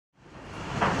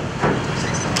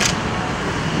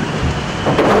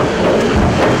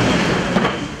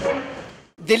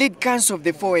The lead counsel of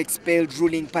the 4 expelled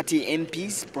ruling party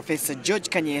MPs, Professor George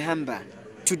Kanyehamba,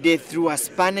 today threw a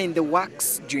spanner in the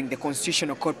works during the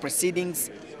Constitutional Court proceedings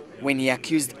when he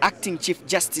accused Acting Chief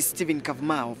Justice Stephen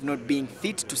Kavuma of not being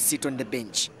fit to sit on the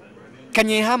bench.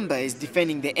 Kanyehamba is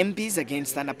defending the MPs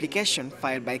against an application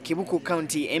filed by Kibuku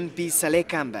County MP Saleh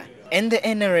Kamba and the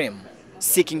NRM,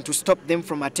 seeking to stop them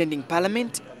from attending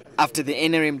Parliament after the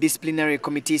NRM Disciplinary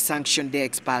Committee sanctioned their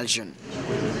expulsion.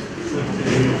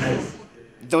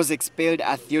 Those expelled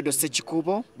are Theodore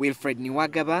Sechikubo, Wilfred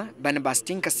Niwagaba, Barnabas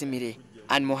Tinkasimire,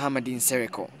 and Mohammed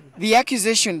Insereko. The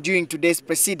accusation during today's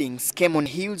proceedings came on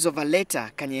heels of a letter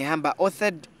Kanyehamba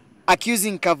authored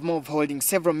accusing Kavuma of holding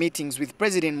several meetings with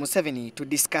President Museveni to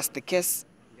discuss the case,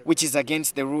 which is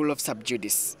against the rule of sub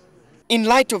judice. In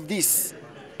light of this,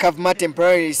 Kavuma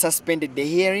temporarily suspended the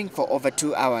hearing for over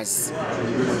 2 hours.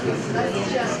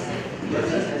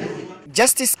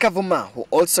 Justice Kavuma, who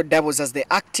also doubles as the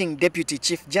acting Deputy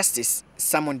Chief Justice,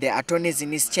 summoned the attorneys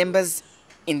in his chambers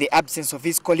in the absence of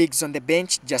his colleagues on the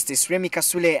bench, Justice Remi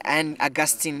Kasule and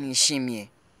Augustine Nishimye.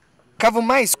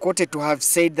 Kavuma is quoted to have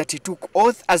said that he took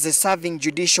oath as a serving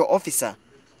judicial officer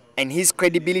and his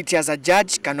credibility as a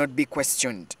judge cannot be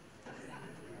questioned.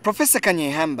 Professor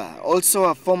Kanyehamba, also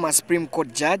a former Supreme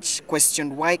Court judge,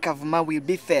 questioned why Kavuma will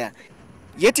be fair,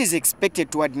 yet is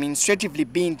expected to administratively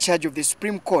be in charge of the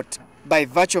Supreme Court by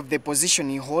virtue of the position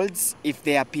he holds if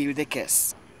they appeal the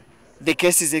case. The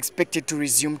case is expected to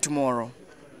resume tomorrow.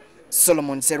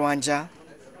 Solomon Serwanja,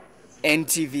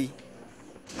 NTV.